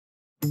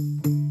Hi,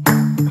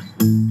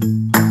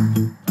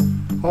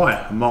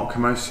 I'm Mark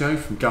Camoccio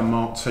from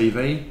Mart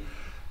TV,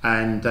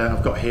 and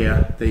I've got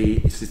here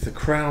this is the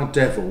Kral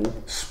Devil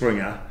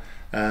Springer,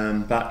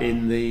 but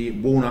in the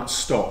walnut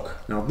stock.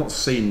 Now I've not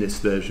seen this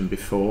version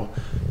before,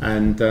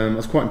 and I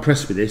was quite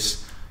impressed with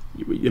this.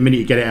 The minute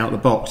you get it out of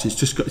the box,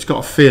 it's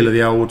got a feel of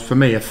the old, for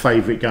me, a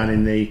favourite gun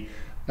in the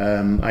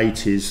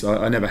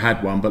 80s. I never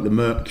had one, but the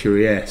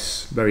Mercury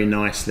S, very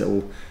nice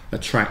little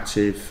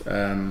attractive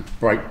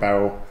break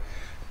barrel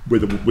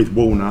with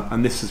walnut,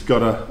 and this has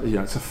got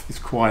it's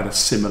quite a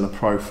similar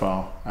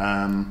profile.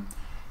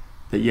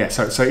 But yeah,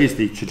 so it is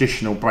the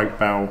traditional break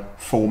barrel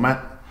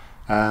format,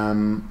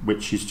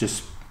 which is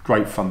just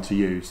great fun to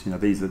use. You know,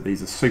 these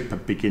are super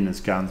beginners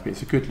guns, but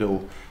it's a good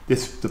little. The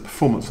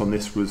performance on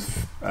this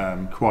was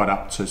quite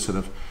up to sort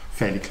of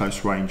fairly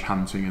close range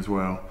hunting as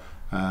well.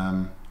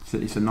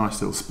 It's a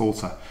nice little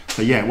sporter.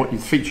 So yeah, what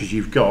features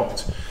you've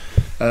got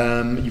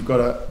a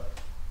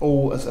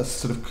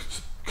sort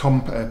of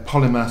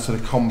polymer sort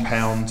of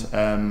compound,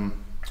 sort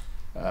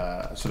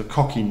of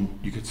cocking.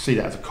 You could see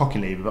that as a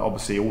cocking lever, but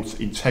obviously also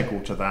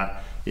integral to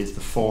that is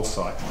the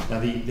foresight. Now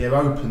they're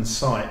open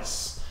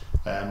sights,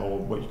 or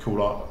what you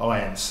call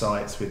iron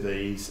sights with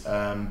these,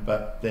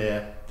 but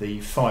they're the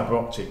fibre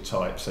optic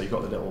type, so you've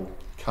got the little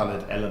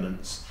coloured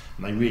elements,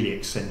 and they really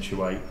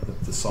accentuate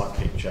the sight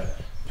picture,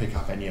 pick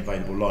up any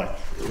available light.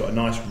 You've got a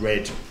nice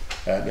red.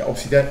 Yeah,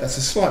 obviously that's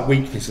a slight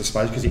weakness, I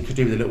suppose, because it could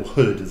do with a little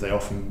hood, as they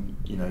often,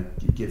 you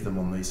give them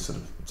on these sort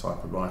of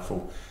type of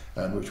rifle,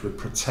 which would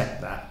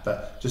protect that.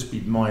 But just be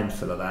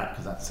mindful of that,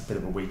 because that's a bit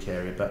of a weak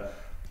area. But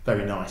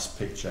very nice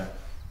picture.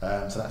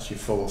 So that's your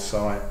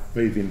foresight.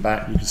 Moving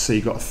back, you can see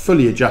you've got a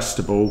fully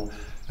adjustable.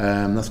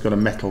 That's got a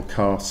metal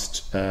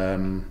cast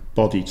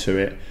body to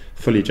it,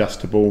 fully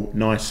adjustable,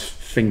 nice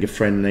finger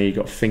friendly. You've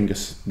got finger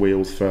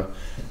wheels for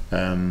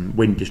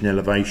windage and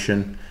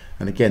elevation.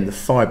 And again, the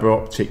fibre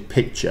optic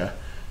picture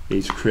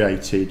is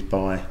created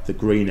by the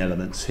green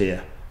elements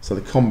here. So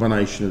the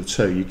combination of the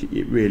two,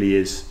 it really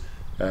is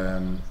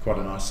quite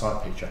a nice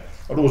sight picture.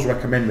 I'd always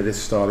recommend with this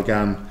style of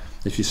gun,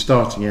 if you're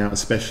starting out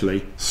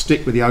especially,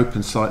 stick with the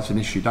open sights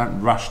initially.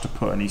 Don't rush to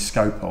put any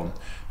scope on,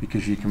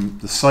 because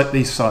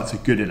these sights are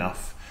good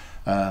enough,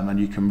 and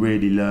you can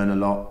really learn a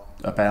lot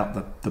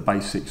about the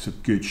basics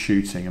of good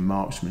shooting and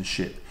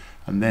marksmanship.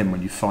 And then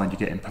when you find you're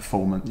getting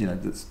performance,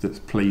 that's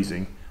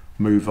pleasing,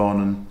 move on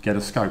and get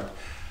a scope.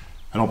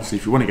 And obviously,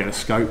 if you want to get a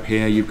scope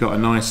here, you've got a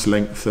nice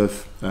length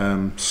of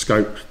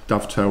scope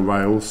dovetail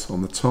rails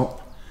on the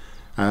top.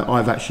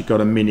 I've actually got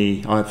a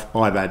mini. I've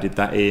added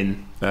that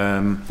in.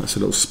 That's a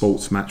little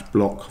sports match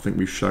block. I think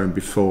we've shown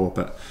before,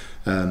 but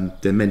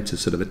they're meant to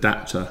sort of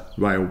adapter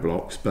rail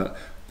blocks, but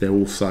they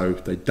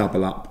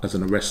double up as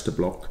an arrestor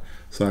block.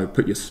 So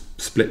put your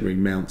split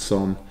ring mounts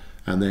on,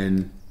 and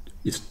then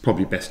it's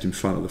probably best in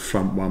front of the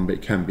front one, but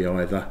it can be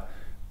either.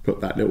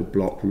 Put that little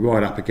block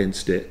right up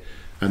against it,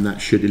 and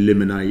that should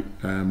eliminate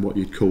what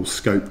you'd call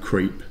scope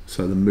creep,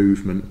 so the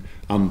movement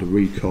under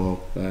recoil,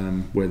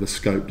 where the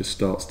scope just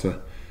starts to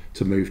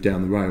move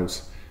down the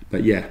rails.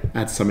 But yeah,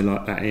 add something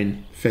like that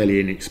in, fairly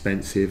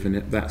inexpensive, and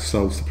that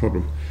solves the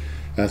problem.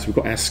 So we've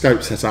got our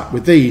scope set up.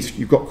 With these,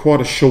 you've got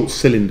quite a short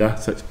cylinder,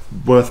 so it's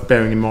worth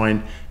bearing in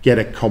mind, get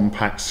a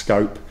compact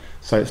scope,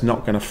 so it's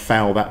not going to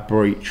foul that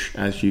breech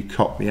as you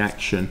cock the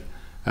action.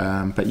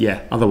 But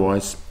yeah,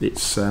 otherwise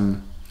it's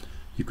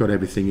you've got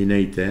everything you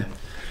need there.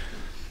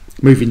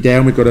 Moving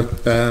down, we've got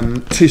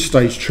a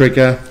two-stage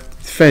trigger,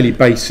 fairly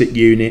basic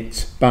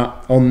unit,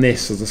 but on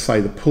this, as I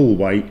say, the pull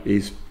weight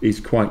is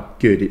quite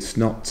good. It's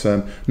not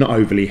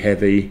overly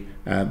heavy.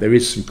 There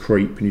is some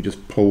creep, and you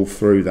just pull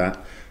through that,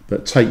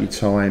 but take your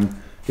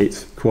time.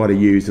 It's quite a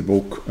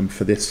usable, and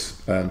for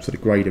this sort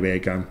of greater air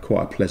gun,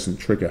 quite a pleasant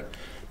trigger.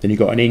 Then you've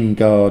got an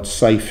in-guard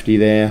safety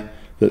there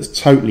that's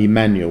totally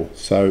manual.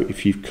 So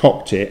if you've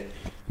cocked it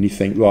and you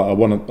think, right, I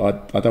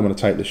don't want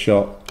to take the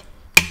shot,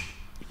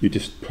 you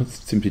just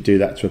simply do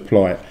that to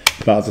apply it.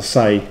 But as I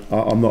say,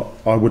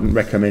 I wouldn't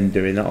recommend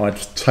doing that. I'd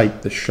just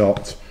take the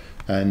shot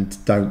and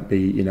don't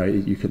be,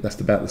 that's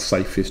about the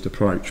safest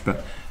approach.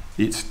 But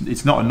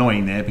it's not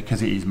annoying there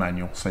because it is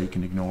manual, so you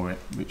can ignore it,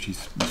 which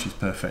is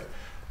perfect.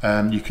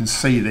 You can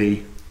see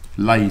the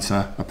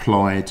laser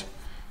applied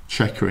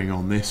checkering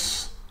on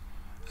this,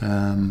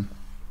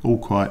 all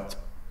quite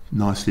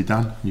nicely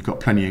done. You've got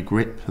plenty of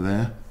grip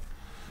there.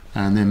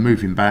 And then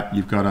moving back,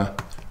 you've got a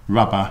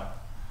rubber,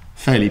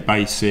 fairly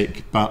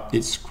basic, but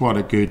it's quite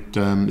a good,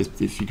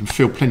 if you can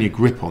feel plenty of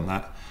grip on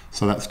that,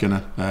 so that's going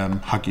to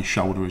hug your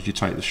shoulder as you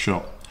take the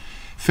shot.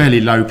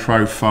 Fairly low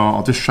profile.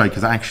 I'll just show you,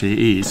 because actually it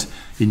is,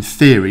 in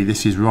theory,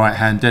 this is right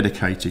hand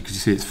dedicated, because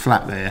you see it's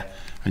flat there,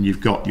 and you've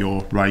got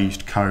your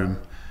raised comb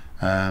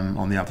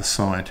on the other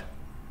side.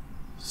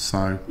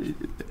 So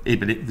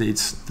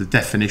the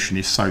definition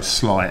is so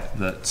slight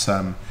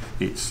that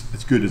it's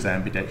as good as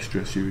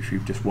ambidextrous if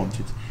you've just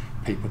wanted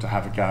people to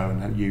have a go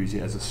and use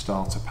it as a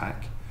starter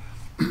pack.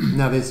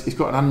 Now it's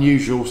got an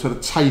unusual sort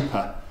of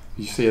taper.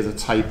 You see as a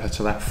taper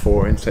to that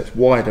fore-end, so it's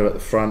wider at the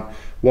front,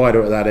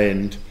 wider at that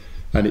end,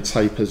 and it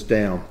tapers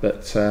down,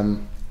 but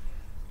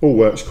all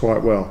works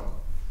quite well.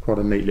 quite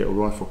a neat little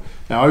rifle.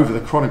 Now over the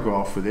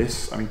chronograph with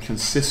this, I mean,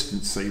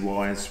 consistency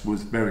wise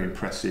was very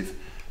impressive,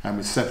 and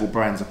with several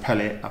brands of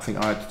pellet, I think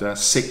I had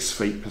 6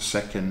 feet per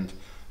second.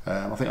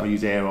 I think I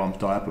used air arms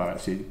Diablo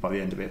actually by the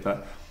end of it,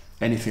 but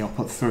anything I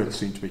put through it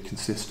seemed to be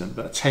consistent.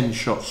 But a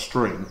 10-shot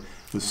string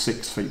was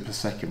 6 feet per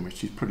second,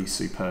 which is pretty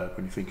superb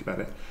when you think about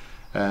it.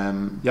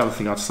 The other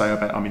thing I'd say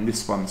about, I mean,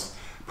 this one's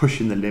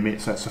pushing the limit,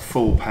 so it's a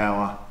full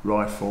power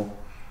rifle,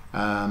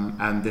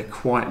 and they're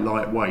quite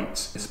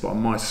lightweight. But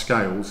on my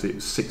scales, it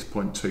was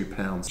 6.2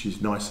 pounds, which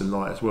is nice and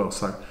light as well.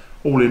 So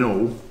all in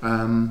all,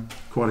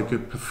 quite a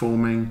good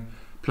performing,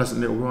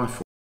 pleasant little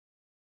rifle.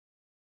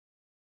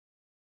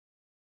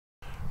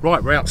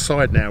 Right, we're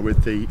outside now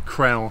with the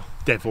Kral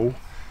Devil.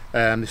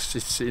 This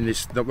is in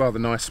this rather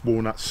nice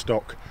walnut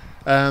stock.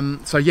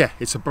 So yeah,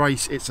 it's a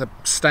brace, it's a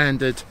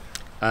standard,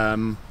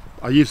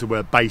 I use the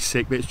word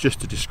basic, but it's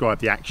just to describe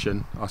the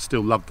action. I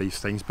still love these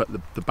things, but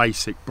the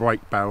basic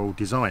break barrel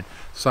design.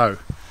 So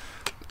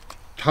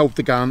hold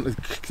the gun.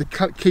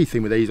 The key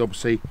thing with these,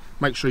 obviously,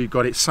 make sure you've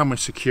got it somewhere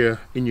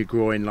secure in your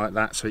groin like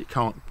that, so it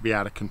can't be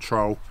out of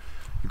control.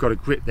 You've got a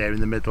grip there in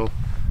the middle,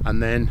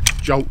 and then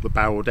jolt the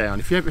barrel down.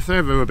 If they're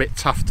ever a bit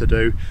tough to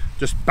do,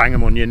 just bang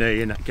them on your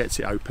knee and that gets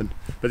it open.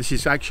 But this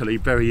is actually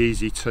very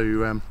easy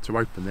to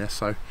open there.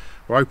 So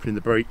we're opening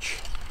the breech,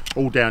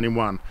 all down in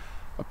one.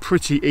 A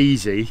pretty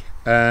easy,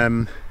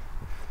 very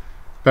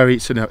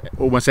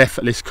almost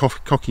effortless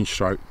cocking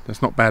stroke.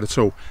 That's not bad at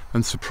all,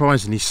 and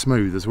surprisingly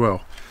smooth as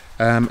well.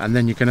 And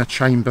then you're going to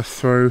chamber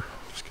through.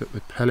 Let's get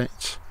the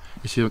pellet.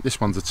 You see,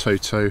 this one's a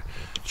 2-2.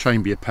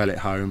 Chamber your pellet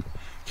home.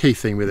 Key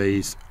thing with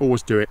these,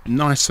 always do it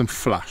nice and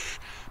flush,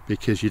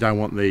 because you don't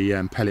want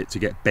the pellet to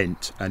get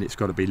bent, and it's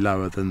got to be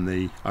lower than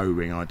the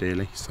O-ring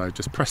ideally. So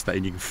just press that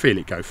in, you can feel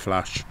it go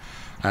flush.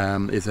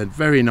 It's a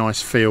very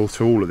nice feel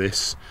to all of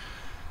this.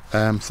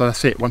 So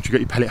that's it. Once you've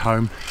got your pellet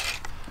home,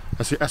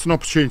 that's an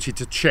opportunity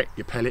to check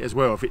your pellet as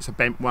well. If it's a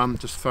bent one,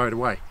 just throw it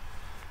away.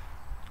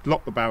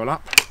 Lock the barrel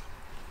up,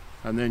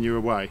 and then you're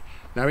away.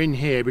 Now in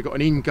here we've got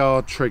an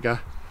in-guard trigger.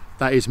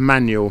 That is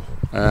manual,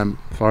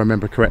 if I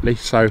remember correctly.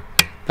 So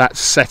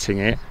that's setting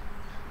it,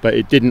 but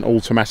it didn't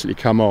automatically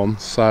come on.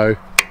 So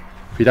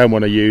if you don't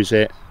want to use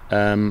it,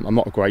 I'm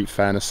not a great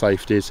fan of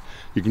safeties,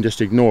 you can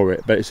just ignore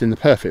it, but it's in the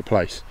perfect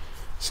place.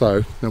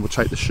 So then we'll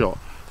take the shot.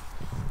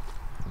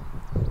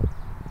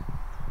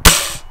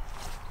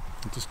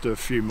 I'll just do a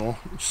few more,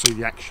 see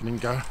the action and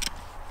go.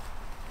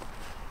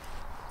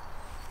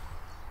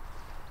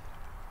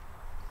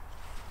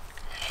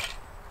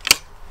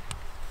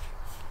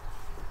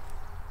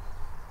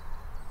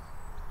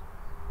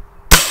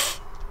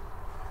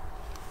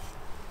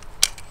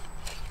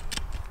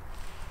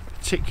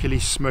 Particularly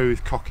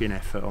smooth cocking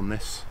effort on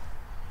this.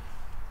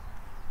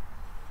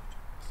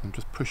 So I'm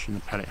just pushing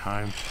the pellet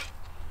home,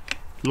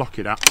 lock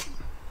it up.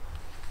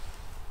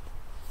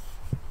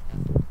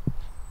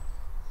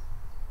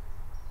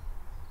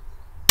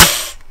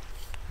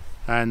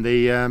 And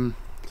as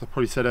I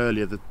probably said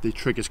earlier, the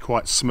trigger's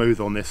quite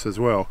smooth on this as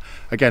well.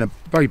 Again, a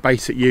very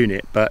basic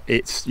unit, but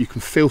you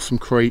can feel some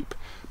creep,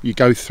 you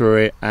go through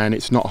it and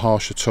it's not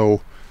harsh at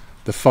all.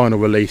 The final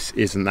release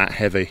isn't that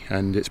heavy,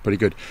 and it's pretty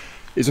good.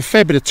 There's a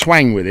fair bit of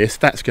twang with this.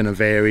 That's going to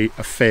vary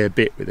a fair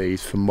bit with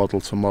these from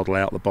model to model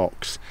out the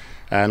box,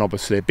 and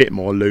obviously a bit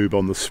more lube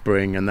on the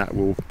spring, and that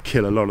will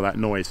kill a lot of that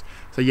noise.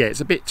 So yeah,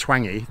 it's a bit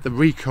twangy. The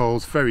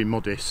recoil's very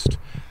modest.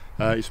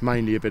 It's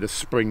mainly a bit of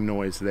spring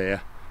noise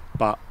there,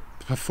 but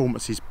the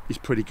performance is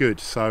pretty good.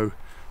 So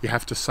you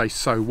have to say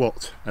so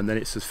what, and then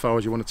it's as far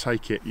as you want to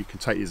take it. You can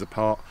take these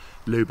apart,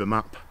 lube them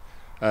up,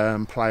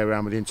 play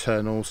around with the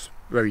internals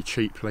very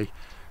cheaply,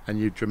 and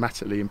you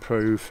dramatically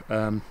improve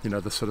you know,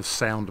 the sort of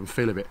sound and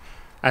feel of it.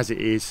 As it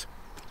is,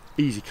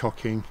 easy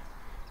cocking,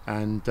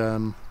 and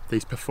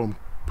these perform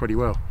pretty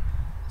well.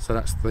 So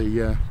that's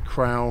the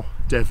Kral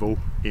Devil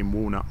in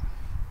walnut.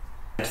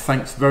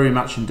 Thanks very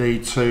much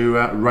indeed to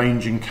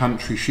Range and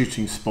Country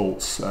Shooting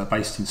Sports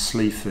based in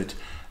Sleaford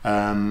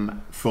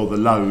for the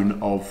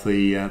loan of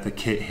the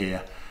kit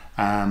here.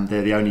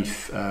 They're the only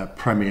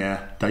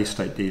premier day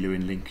state dealer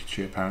in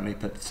Lincolnshire apparently,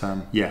 but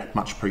yeah,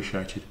 much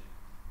appreciated.